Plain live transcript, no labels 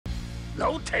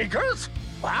No takers?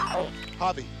 Wow.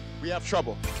 Javi, we have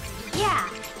trouble. Yeah,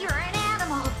 you're an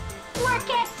animal. Work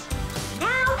it.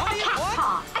 Now a cat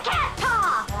paw. A cat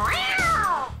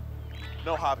paw.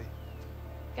 No, Javi.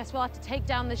 Guess we'll have to take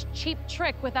down this cheap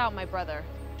trick without my brother.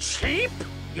 Cheap?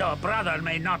 Your brother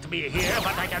may not be here,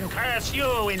 but I can curse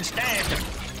you instead.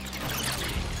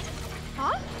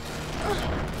 Huh?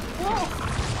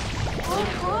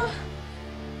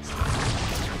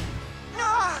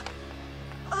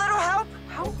 A little help?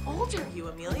 How old are you,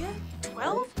 Amelia?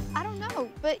 12? I don't know,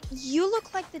 but you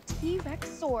look like the T-Rex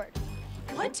Zord.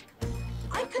 What?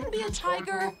 I couldn't be a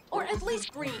tiger, or at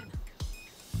least green.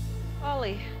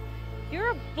 Ollie,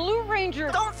 you're a Blue Ranger.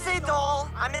 Don't say doll.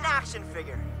 I'm an action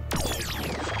figure.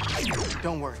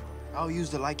 Don't worry. I'll use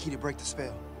the light key to break the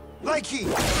spell. Light key!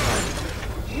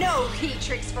 No key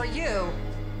tricks for you.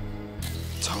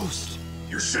 Toast.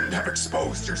 You shouldn't have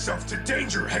exposed yourself to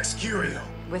danger, Hexcurio.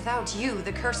 Without you,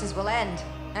 the curses will end,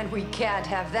 and we can't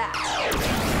have that.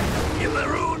 You're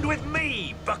marooned with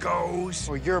me, buckos.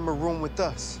 Or you're marooned with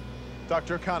us.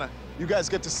 Dr. Akana, you guys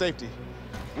get to safety.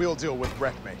 We'll deal with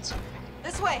wreckmates.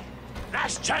 This way.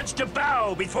 Last chance to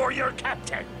bow before your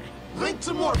captain. Link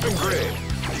to Morphin Grid.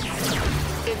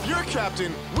 If you're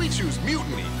captain, we choose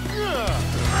mutiny.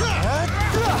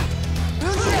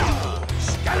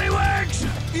 Scallywags!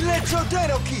 Electro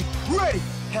Dino key, ready!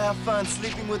 Have fun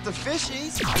sleeping with the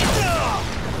fishies.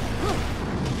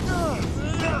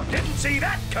 Didn't see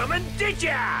that coming, did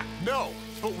ya? No,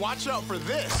 but watch out for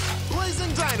this.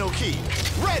 Blazing Dino key,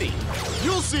 ready.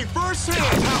 You'll see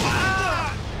firsthand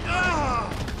how...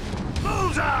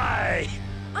 Bullseye!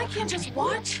 I can't just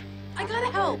watch. I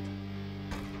gotta help.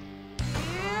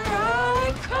 Here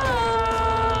I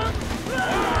come!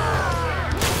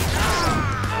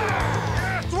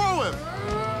 Throw him!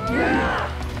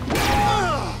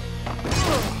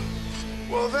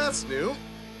 Well, that's new.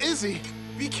 Izzy,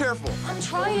 be careful. I'm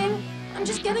trying. I'm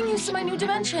just getting used to my new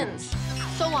dimensions.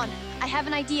 Solon, I have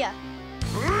an idea.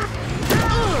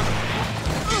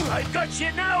 I got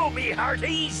you now, me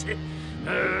hearties.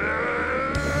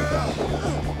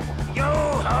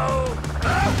 Yo-ho!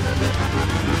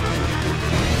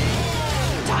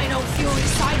 Dino Fury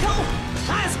Cycle!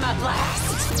 Plasma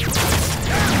Blast!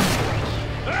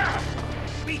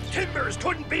 Me timbers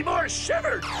couldn't be more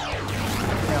shivered!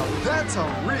 Now that's a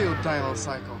real Dino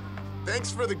cycle.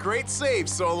 Thanks for the great save,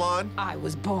 Solon. I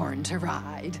was born to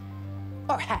ride.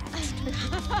 Or hatched.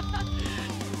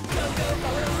 Go,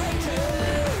 Power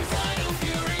Rangers! Dino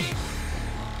Fury!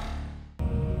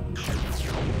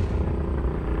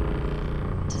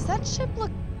 Does that ship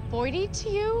look voidy to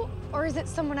you, or is it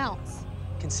someone else?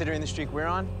 Considering the streak we're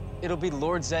on, it'll be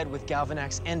Lord Zed with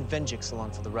Galvanax and Venjix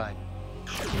along for the ride.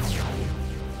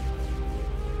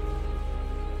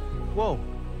 Whoa,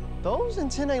 those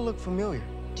antennae look familiar.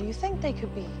 Do you think they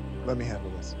could be? Let me handle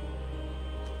this.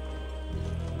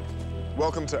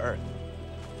 Welcome to Earth.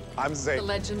 I'm Zay. The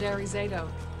legendary Zato.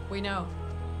 We know.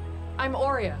 I'm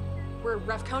Aurea. We're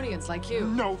Refconians like you.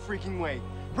 No freaking way.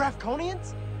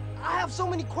 Rafconians? I have so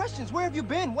many questions. Where have you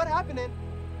been? What happened in...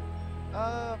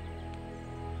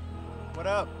 What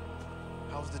up?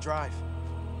 How's the drive?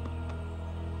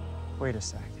 Wait a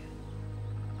sec.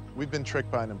 We've been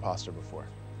tricked by an imposter before.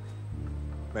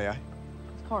 May I?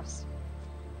 Of course.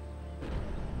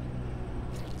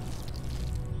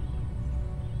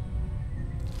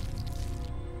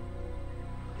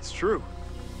 It's true.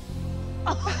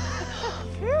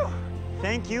 Phew.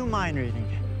 Thank you, mind reading.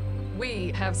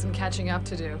 We have some catching up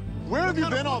to do. Where have you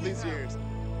been all these years?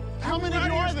 How many of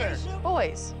you are there?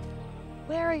 Boys,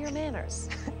 where are your manners?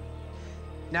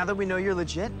 Now that we know you're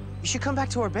legit, you should come back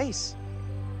to our base.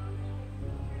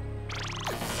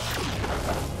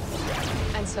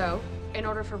 And so, in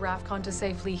order for Rafcon to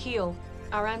safely heal,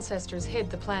 our ancestors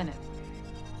hid the planet.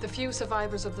 The few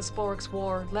survivors of the Sporix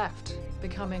War left,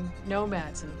 becoming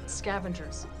nomads and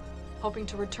scavengers, hoping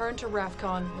to return to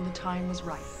Rafcon when the time was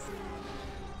right.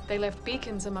 They left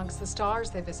beacons amongst the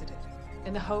stars they visited,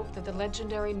 in the hope that the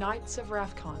legendary Knights of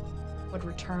Rafcon would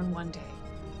return one day.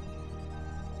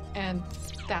 And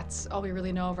that's all we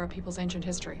really know of our people's ancient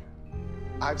history.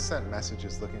 I've sent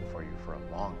messages looking for you for a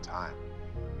long time.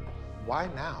 Why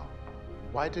now?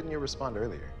 Why didn't you respond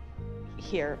earlier?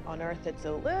 Here on Earth, it's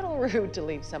a little rude to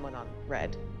leave someone on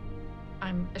red.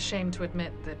 I'm ashamed to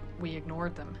admit that we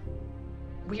ignored them.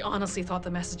 We honestly thought the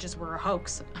messages were a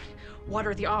hoax. What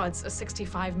are the odds a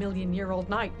 65-million-year-old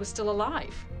knight was still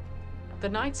alive? The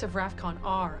Knights of Rafcon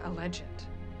are a legend.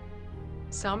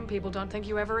 Some people don't think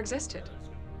you ever existed.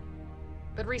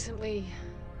 But recently,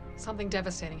 something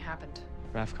devastating happened.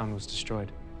 Rafcon was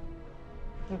destroyed.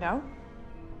 You know?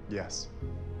 Yes.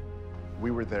 We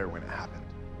were there when it happened.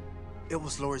 It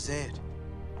was Lord Zed.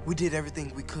 We did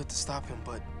everything we could to stop him,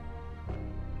 but...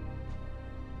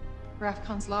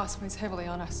 Rafcon's loss weighs heavily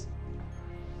on us.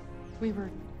 We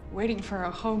were waiting for a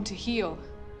home to heal.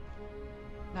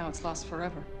 Now it's lost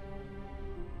forever.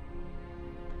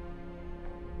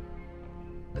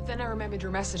 But then I remembered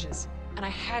your messages, and I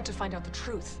had to find out the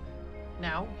truth.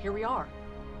 Now, here we are.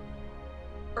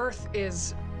 Earth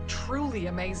is truly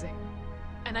amazing,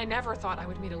 and I never thought I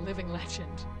would meet a living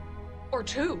legend. Or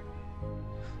two.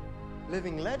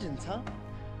 Living legends, huh?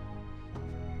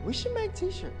 We should make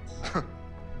t-shirts.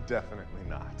 Definitely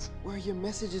not. Where your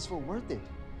messages were worth it.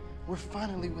 We're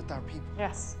finally with our people.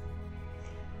 Yes.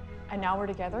 And now we're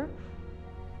together.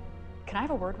 Can I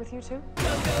have a word with you two?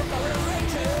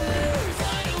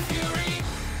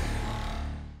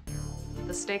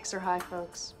 The stakes are high,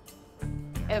 folks.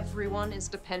 Everyone is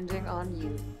depending on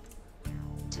you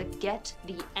to get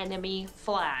the enemy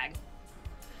flag.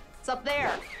 It's up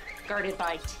there, guarded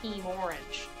by Team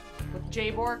Orange. With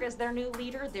J-Borg as their new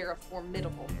leader, they're a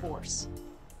formidable force.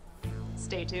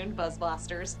 Stay tuned,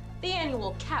 Buzzblasters. The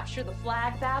annual Capture the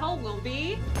Flag battle will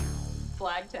be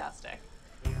flagtastic.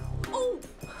 Oh,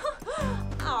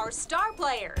 our star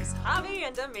players, Javi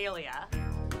and Amelia.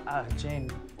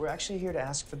 Jane, we're actually here to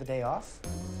ask for the day off.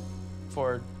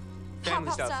 For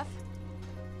family stuff.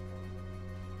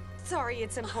 Sorry,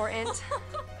 it's important.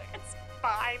 It's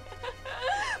fine.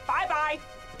 Bye-bye.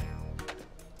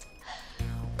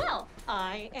 Well,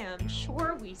 I am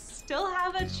sure we still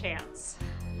have a chance.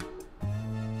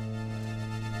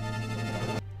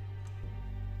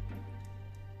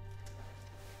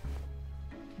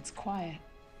 It's quiet.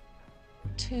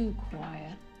 Too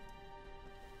quiet.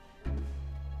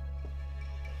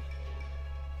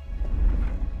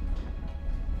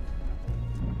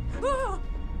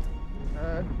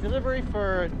 Delivery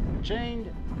for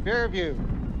Jane Fairview.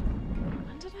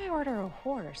 When did I order a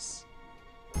horse?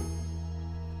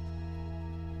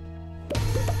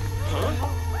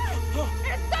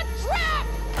 It's a trap!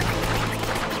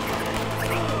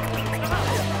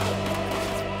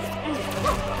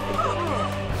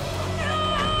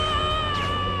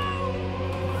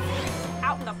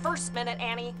 Out in the first minute,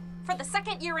 Annie. For the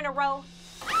second year in a row.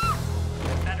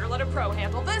 Better let a pro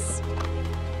handle this.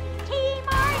 Team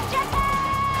Orange attack!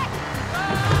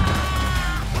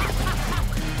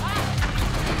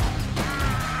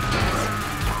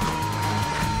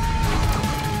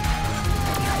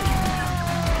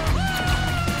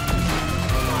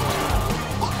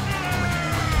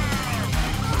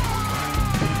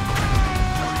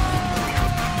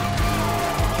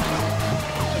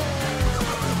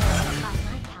 By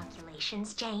my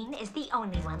calculations, Jane is the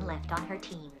only one left on her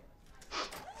team.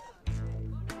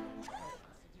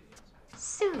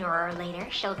 Sooner or later,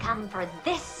 she'll come for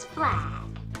this flag.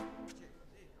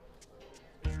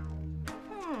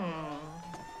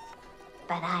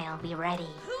 But I'll be ready.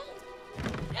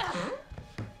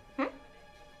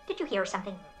 Did you hear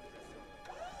something?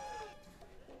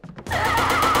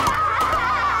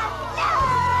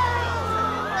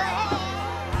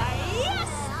 Yes!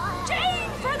 Jane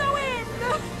for the win!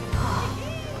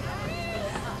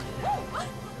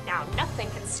 Now nothing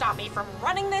can stop me from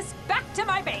running this back to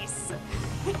my base.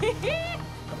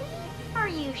 Are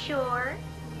you sure?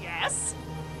 Yes.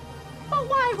 But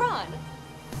why run?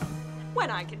 When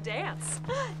I can dance.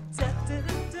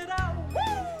 Da-da-da-da-da,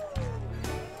 woo!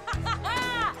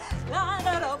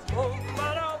 La-da-da-boom,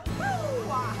 ba-da-boo!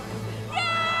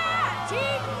 Yeah!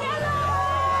 Team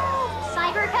Yellow!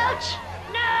 Cyber Coach?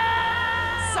 No!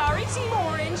 Sorry, Team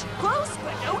Orange. Close,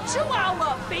 but no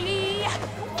Chihuahua, baby!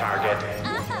 Target.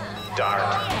 Dart.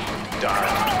 Dart.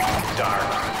 Dart.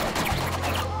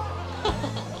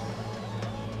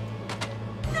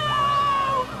 No!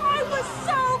 I was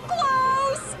so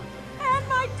close! And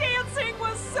my dancing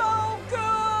was so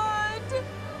good!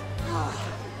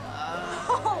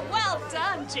 Oh, well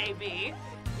done, JB.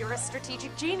 You're a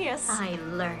strategic genius. I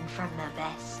learn from the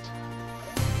best.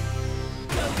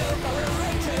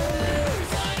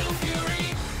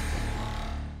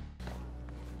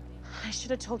 I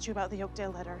should have told you about the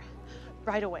Oakdale letter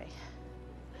right away.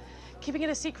 Keeping it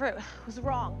a secret was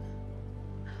wrong.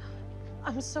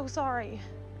 I'm so sorry.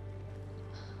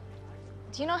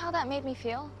 Do you know how that made me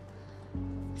feel?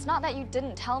 It's not that you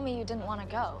didn't tell me you didn't want to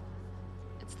go.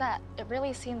 It's that it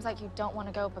really seems like you don't want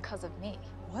to go because of me.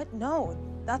 What? No,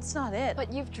 that's not it.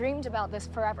 But you've dreamed about this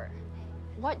forever.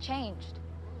 What changed?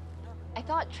 I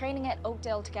thought training at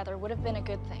Oakdale together would have been a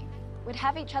good thing. We'd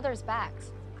have each other's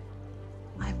backs.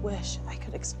 I wish I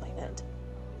could explain it.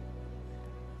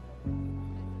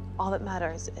 All that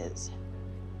matters is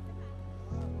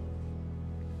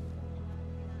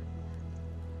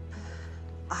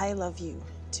I love you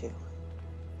too.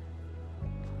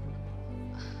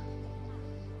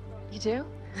 You do?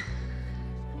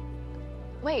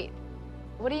 Wait,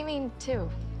 what do you mean, too?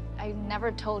 I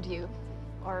never told you,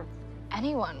 or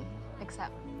anyone,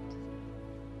 except...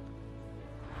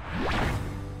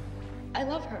 I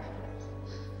love her.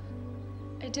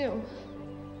 I do.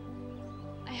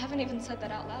 I haven't even said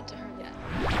that out loud to her yet.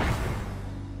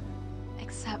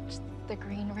 Except the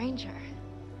Green Ranger.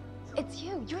 It's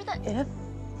you, you're the...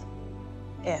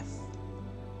 If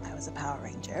I was a Power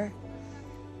Ranger,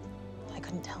 I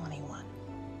couldn't tell anyone.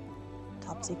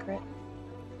 Top secret.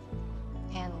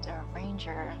 And a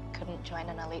ranger couldn't join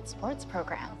an elite sports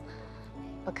program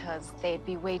because they'd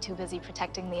be way too busy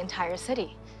protecting the entire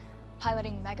city.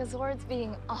 Piloting Megazords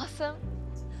being awesome.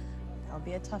 That would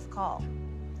be a tough call,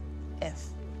 if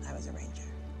I was a ranger.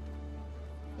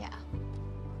 Yeah,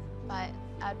 but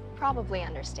I'd probably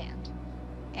understand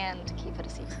and keep it a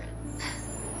secret.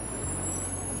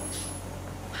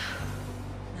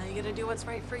 Now you gotta do what's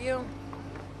right for you.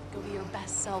 Go be your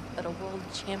best self at a world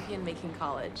champion making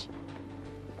college.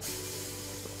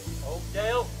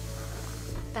 Oakdale?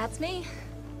 That's me.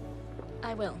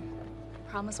 I will.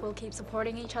 Promise we'll keep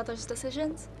supporting each other's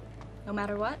decisions, no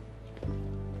matter what.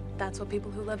 That's what people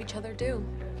who love each other do,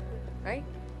 right?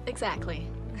 Exactly.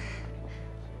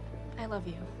 I love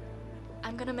you.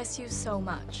 I'm gonna miss you so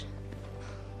much.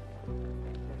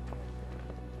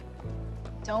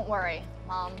 Don't worry,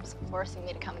 Mom's forcing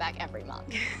me to come back every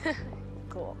month.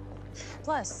 Cool.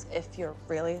 Plus, if you're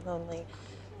really lonely,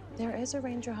 there is a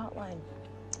ranger hotline.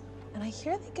 And I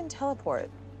hear they can teleport.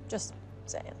 Just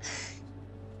saying.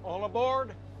 All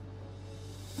aboard?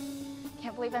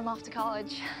 Can't believe I'm off to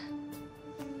college.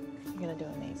 You're gonna do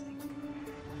amazing.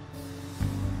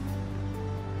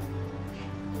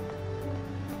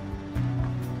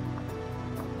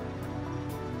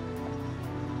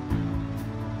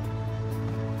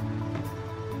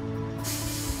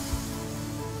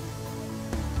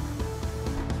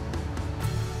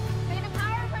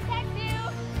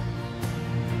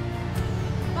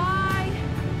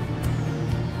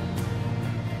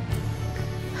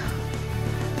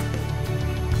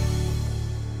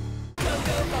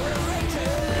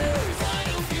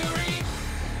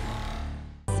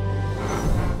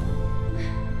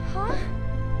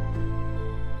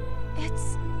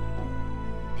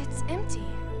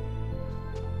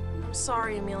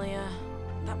 Sorry, Amelia.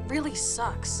 That really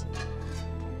sucks.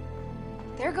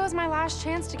 There goes my last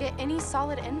chance to get any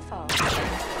solid info.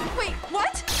 Wait,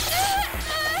 what?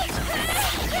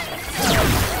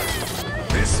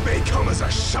 This may come as a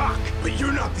shock, but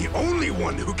you're not the only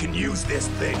one who can use this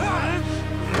thing.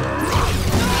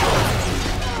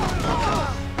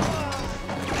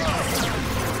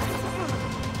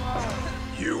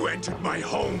 You entered my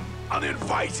home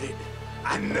uninvited,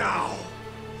 and now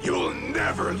you'll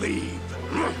never leave.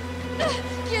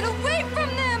 Get away from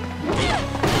them!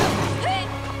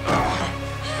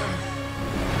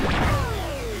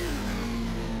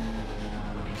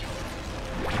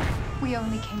 We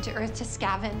only came to Earth to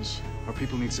scavenge. Our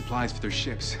people need supplies for their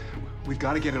ships. We've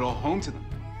got to get it all home to them.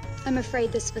 I'm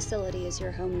afraid this facility is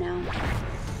your home now.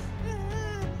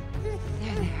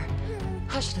 There.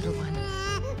 Hush, little one.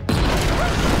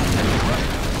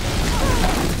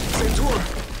 Centaur!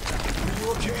 Are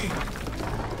you okay?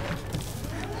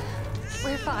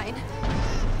 We're fine.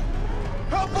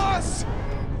 Help us!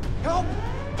 Help!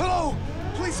 Hello!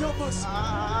 Please help us!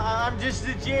 I'm just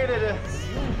the janitor.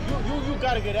 You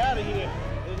gotta get out of here.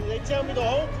 They tell me the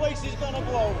whole place is gonna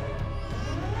blow.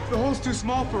 The hole's too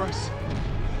small for us.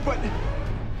 But...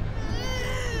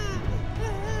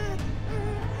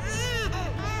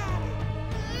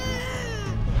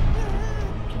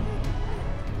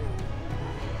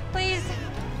 Please,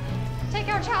 take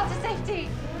our child to safety.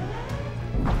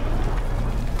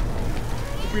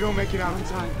 If we don't make it out in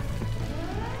time,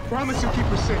 promise you'll keep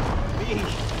her safe. Me?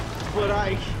 But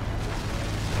I...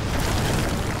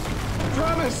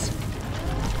 Promise!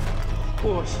 Of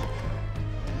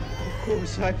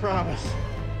course, I promise.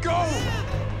 Go!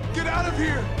 Get out of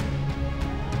here!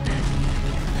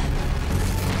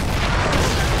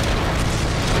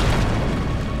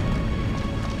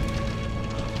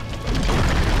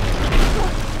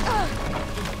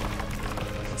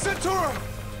 Centaur!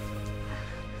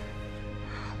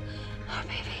 Oh,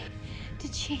 baby.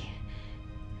 Did she?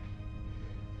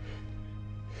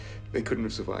 They couldn't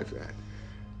have survived that.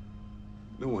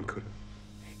 No one could have.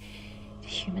 The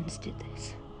humans did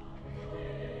this.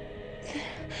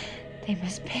 They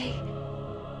must pay.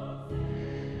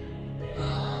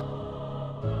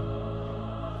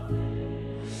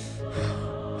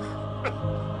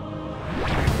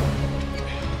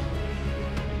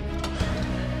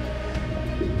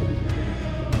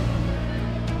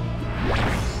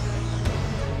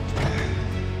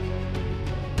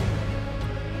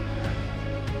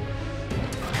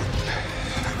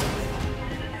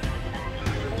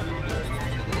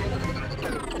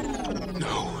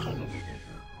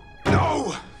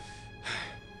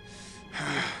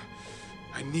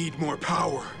 more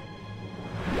power.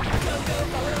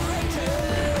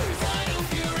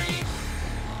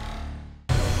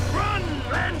 Run,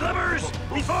 landlubbers,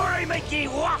 before I make ye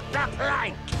walk the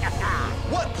plank!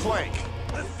 What plank?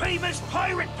 The famous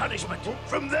pirate punishment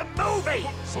from the movie!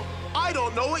 I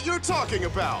don't know what you're talking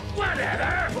about.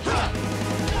 Whatever!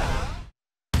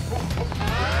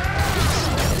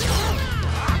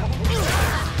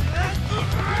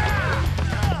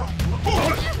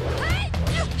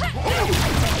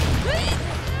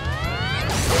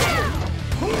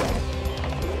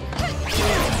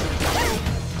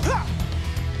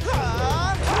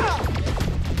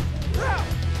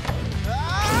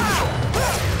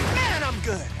 Man, I'm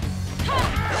good.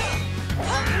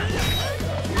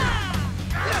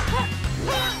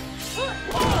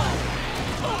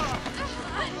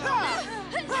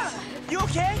 You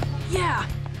okay? Yeah,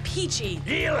 peachy.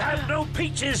 Ye'll have no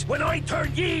peaches when I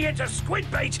turn ye into squid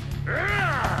bait!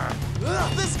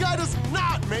 This guy does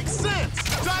not make sense.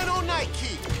 Dino Night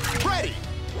Key, ready.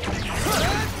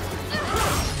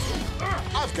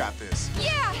 I've got this.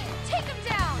 Yeah, take him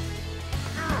down.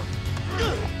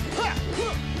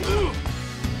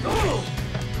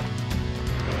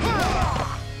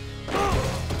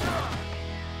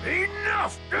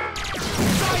 Enough!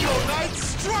 Dino Night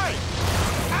Strike!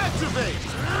 Activate!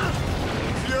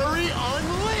 Fury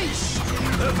Unleashed!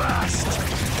 Avast!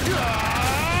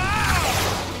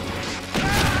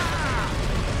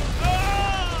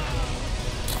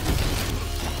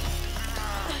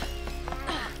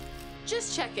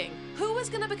 Just checking. Who is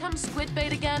gonna become squid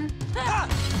bait again?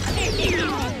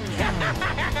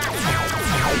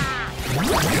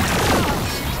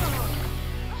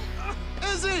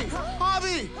 Izzy!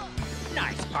 Bobby!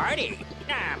 Nice party.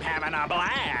 I'm having a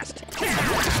blast.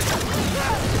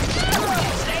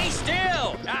 Stay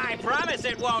still. I promise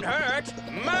it won't hurt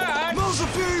much. Muzzle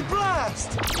Fury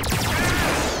Blast!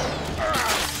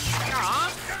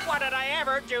 What did I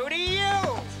ever do to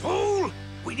you? Fool!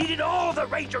 We needed all the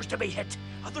Rangers to be hit.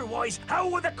 Otherwise, how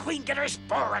would the Queen get her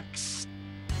Sporix?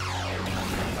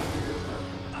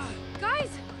 Guys,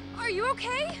 are you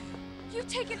okay? You've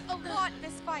taken a lot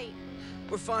this fight.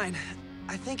 We're fine.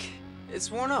 I think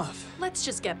it's worn off. Let's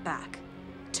just get back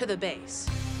to the base.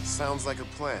 Sounds like a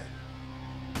plan.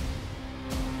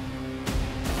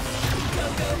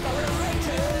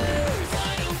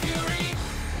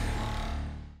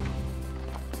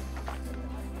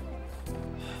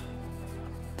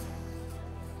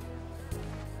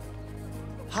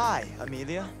 Hi,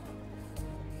 Amelia.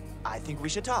 I think we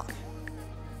should talk.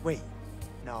 Wait,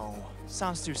 no,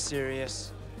 sounds too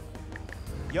serious.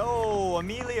 Yo,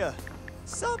 Amelia.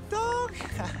 Sup, dog?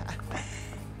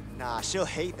 Nah, she'll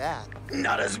hate that.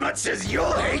 Not as much as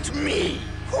you'll hate me.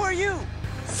 Who are you?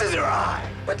 Scissor Eye.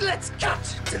 But let's cut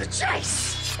to the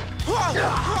chase.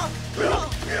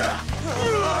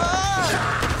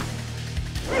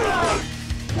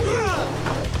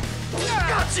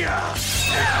 Gotcha!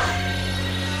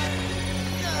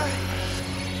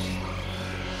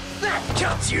 That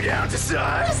cuts you down to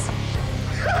size.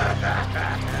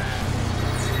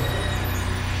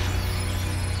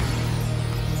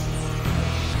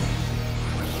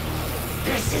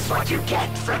 This is what you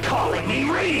get for calling me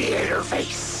Radiator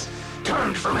Face.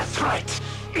 Turned from a threat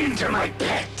into my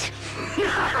pet.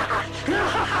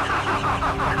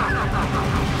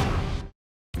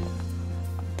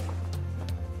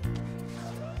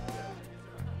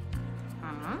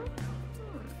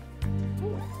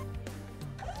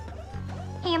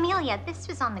 Hey, Amelia, this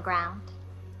was on the ground.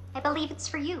 I believe it's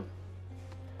for you.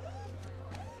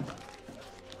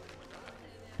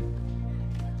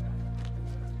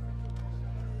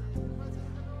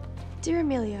 Dear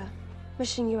Amelia,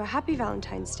 wishing you a happy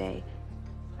Valentine's Day.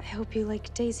 I hope you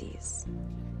like daisies.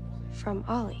 From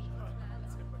Ollie.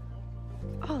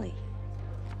 Ollie,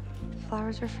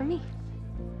 flowers were for me.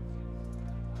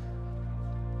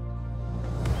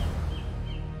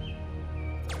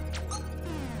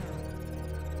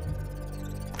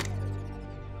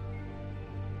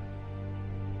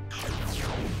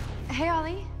 Hey,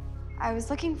 Ollie. I was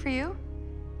looking for you.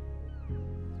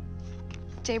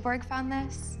 Jayborg found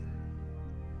this.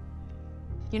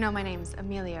 You know my name's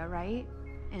Amelia, right?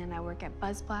 And I work at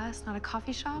Buzz Blast, not a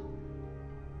coffee shop.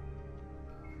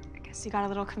 I guess you got a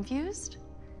little confused?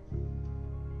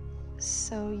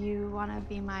 So you want to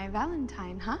be my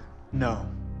Valentine, huh? No.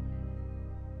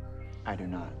 I do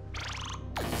not.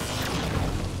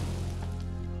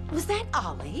 Was that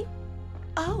Ollie?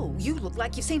 Oh, you look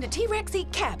like you've seen a T-Rex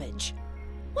eat cabbage.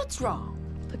 What's wrong?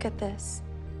 Look at this.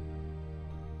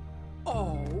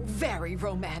 Oh, very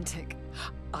romantic.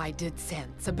 I did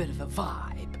sense a bit of a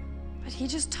vibe. But he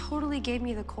just totally gave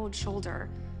me the cold shoulder.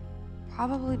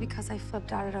 Probably because I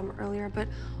flipped out at him earlier, but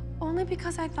only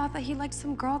because I thought that he liked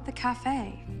some girl at the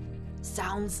cafe.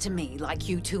 Sounds to me like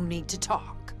you two need to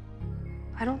talk.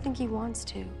 I don't think he wants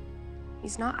to.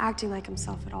 He's not acting like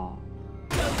himself at all.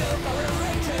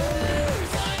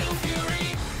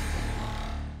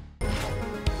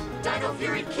 Dino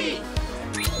Fury key!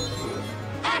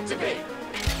 Activate!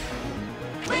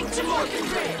 Link to Morphin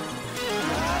Grid!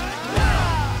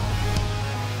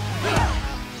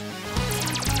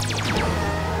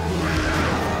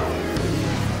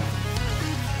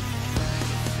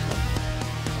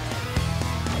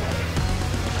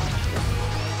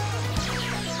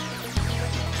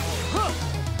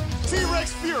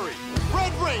 T-Rex Fury,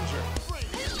 Red Ranger.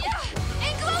 Yeah!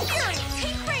 Anglo Fury,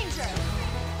 Pink Ranger!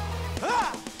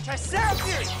 Ah! Tricera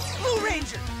Fury, Blue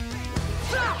Ranger!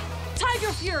 Ah!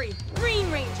 Tiger Fury, Green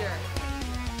Ranger!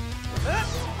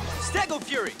 Stego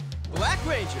Fury, Black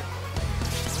Ranger.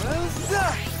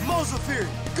 Moza Fury,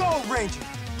 Gold Ranger.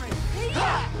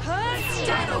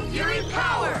 Dino Fury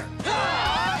Power!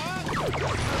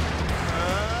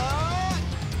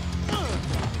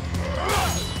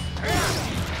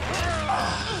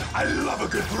 I love a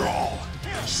good brawl.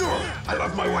 Sure, I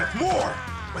love my wife more,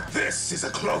 but this is a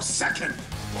close second.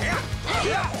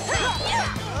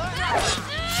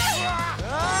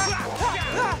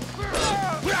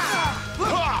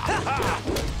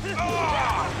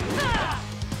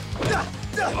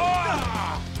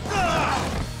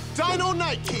 Dino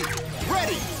Night Key,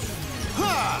 ready.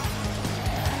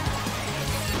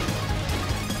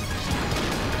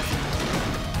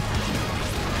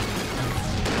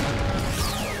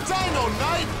 Dino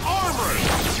Knight Armor!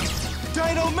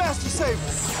 Dino Master Saber!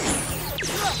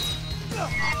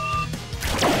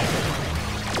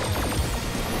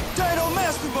 Dino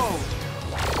Master Mode!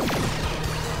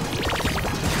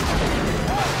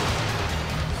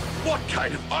 What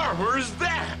kind of armor is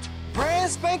that?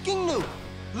 Brand spanking new.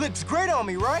 Looks great on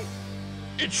me, right?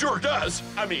 It sure does.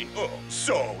 I mean, oh,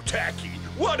 so tacky.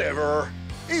 Whatever.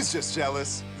 He's just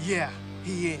jealous. Yeah,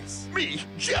 he is. Me?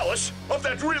 Jealous of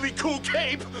that really cool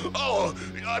cape? Oh,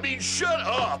 I mean, shut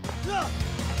up.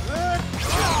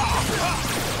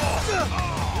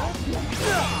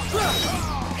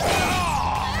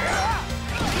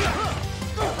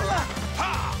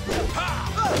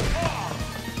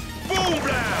 Boom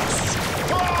blast!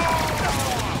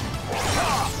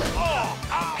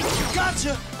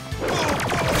 Gotcha!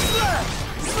 Slash!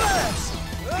 Slash!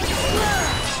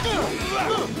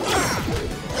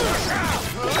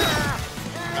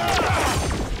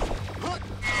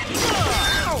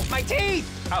 Ow, my teeth!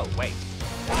 Oh, wait.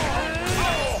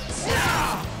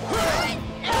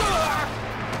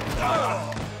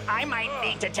 I might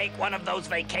need to take one of those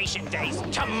vacation days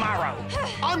tomorrow.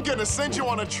 I'm gonna send you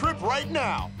on a trip right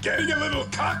now. Getting a little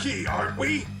cocky, aren't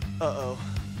we? Uh-oh.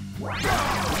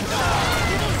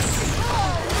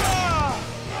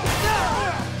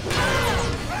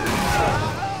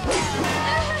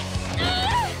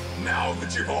 Now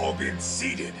that you've all been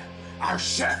seated, our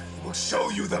chef will show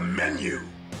you the menu.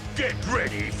 Get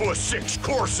ready for 6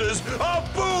 courses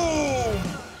of boom!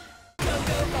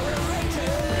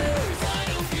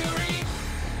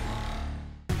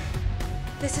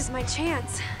 This is my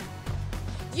chance.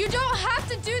 You don't have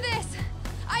to do this!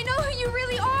 I know who you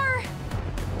really are!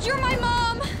 You're my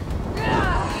mom!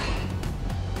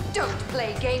 Don't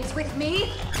play games with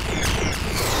me!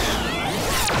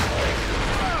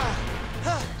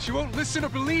 She won't listen or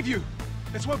believe you.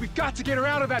 That's why we've got to get her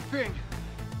out of that thing.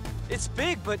 It's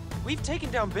big, but we've taken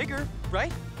down bigger,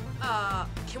 right?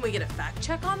 Can we get a fact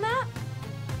check on that?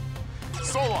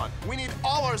 Solon, we need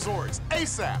all our Zords,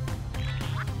 ASAP!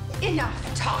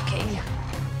 Enough talking.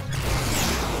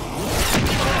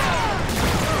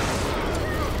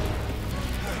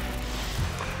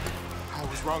 I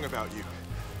was wrong about you.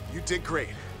 You did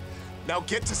great. Now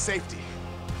get to safety.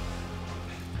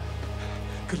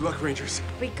 Good luck, Rangers.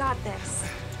 We got this.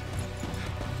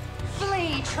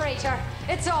 Flee, traitor!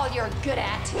 It's all you're good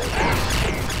at.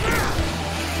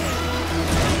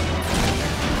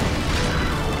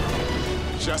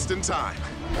 Just in time.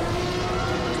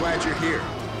 Glad you're here.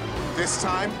 This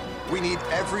time, we need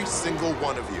every single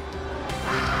one of you.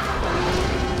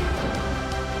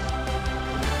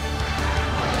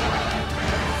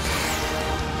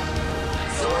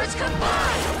 Swords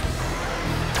combine!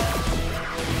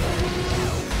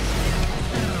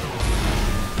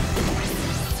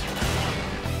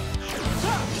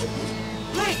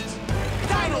 Linked!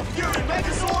 Dino Fury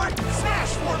Megazord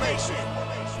Smash Formation!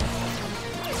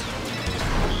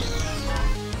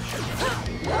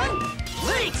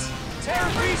 Linked! Terra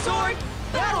Free Sword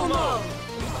Battle Mode!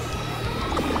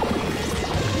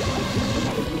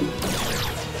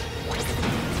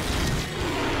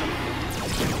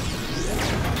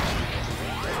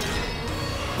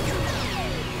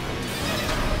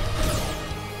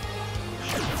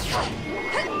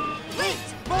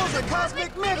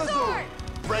 Cosmic Megazord!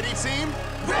 Ready, team?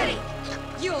 Ready!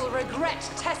 You'll regret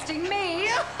testing me!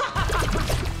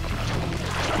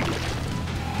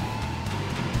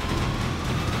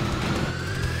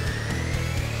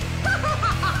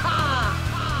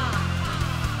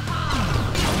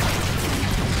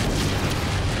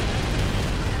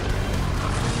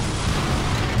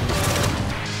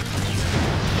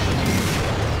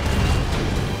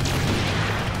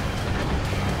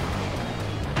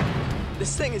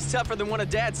 This thing is tougher than one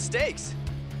of Dad's steaks.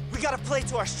 We gotta play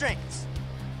to our strengths.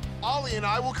 Ollie and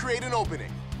I will create an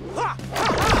opening. Ha!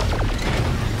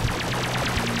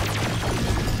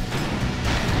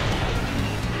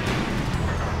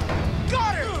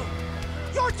 Got her!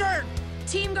 Your turn!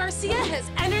 Team Garcia has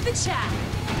entered the chat.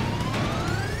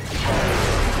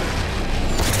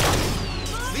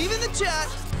 Leaving the chat.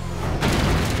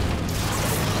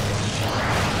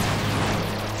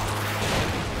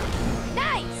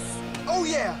 Nice! Oh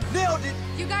yeah, nailed it.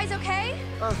 You guys okay?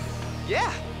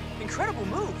 Yeah, incredible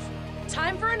move.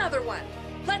 Time for another one.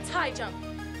 Let's high jump.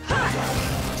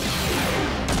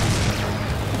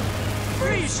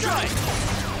 Freeze strike!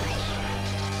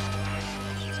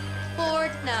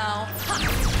 Forward now.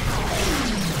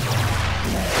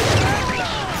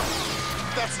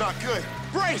 That's not good.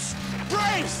 Brace!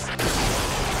 Brace!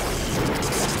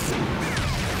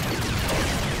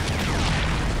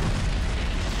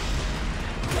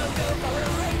 Go, Power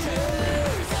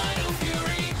Rangers! Final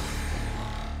Fury!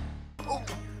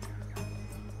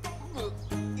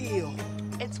 Ew.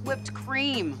 It's whipped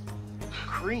cream.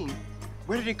 Cream?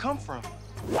 Where did it come from?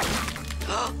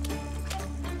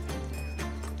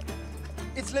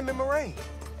 It's lemon meringue.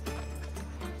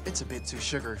 It's a bit too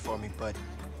sugary for me, but...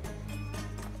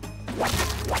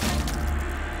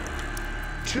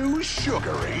 Too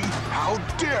sugary? How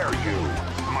dare you!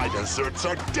 My desserts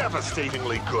are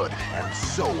devastatingly good, and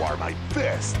so are my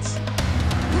fists.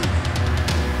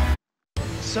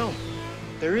 So,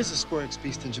 there is a Sporix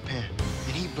Beast in Japan,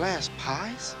 and he blasts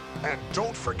pies? And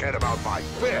don't forget about my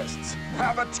fists.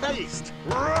 Have a taste.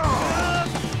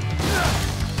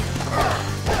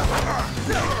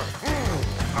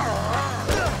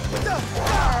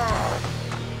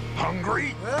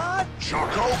 Hungry?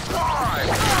 Choco pie!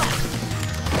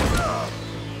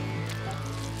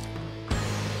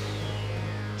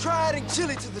 Try adding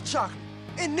chili to the chocolate.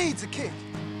 It needs a kick.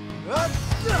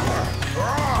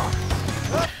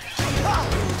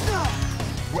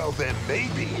 Well, then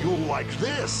maybe you'll like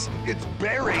this. It's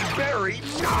very, very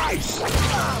nice.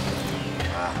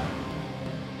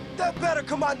 That better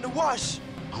come out in the wash.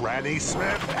 Granny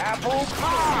Smith apple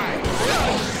pie.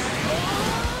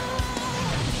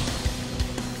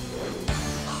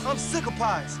 I'm sick of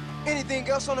pies. Anything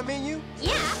else on the menu?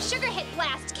 Yeah, sugar hit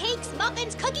blast, cakes,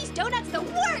 muffins, cookies, donuts, the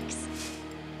works!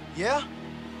 Yeah?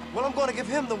 Well, I'm gonna give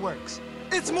him the works.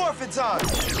 It's Morphin time!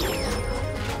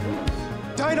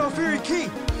 Dino Fury Key!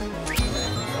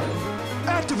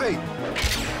 Activate!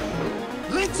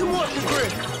 Link to Morphin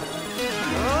Grid!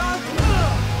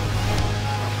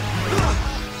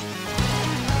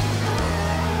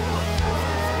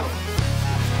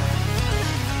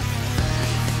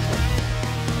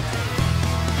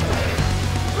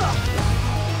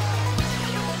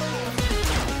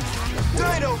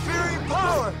 Dino Fury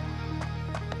Power!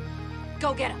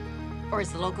 Go get him. Or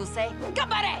as the locals say,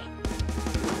 Gambare!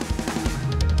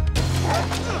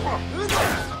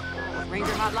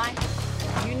 Ranger Hotline,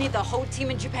 you need the whole team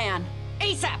in Japan.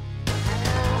 ASAP!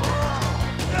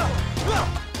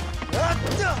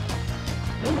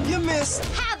 You missed!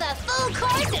 Have a full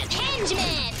course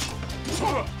impingement!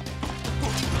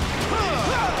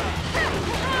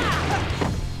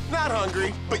 Not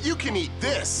hungry, but you can eat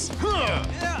this.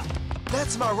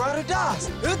 That's my ride or dies.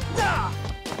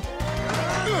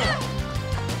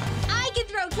 I can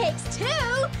throw cakes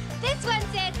too! This one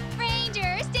says,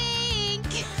 Ranger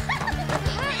stink!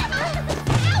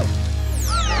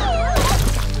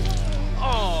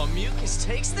 Oh, Mucus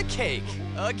takes the cake.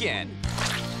 Again.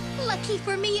 Lucky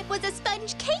for me, it was a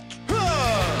sponge cake.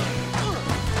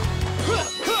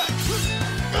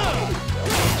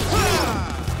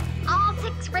 All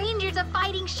 6 Rangers are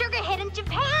fighting Sugarhead in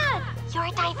Japan. Your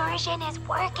diversion is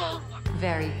working.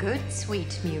 Very good,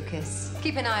 sweet Mucus.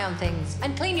 Keep an eye on things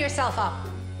and clean yourself up.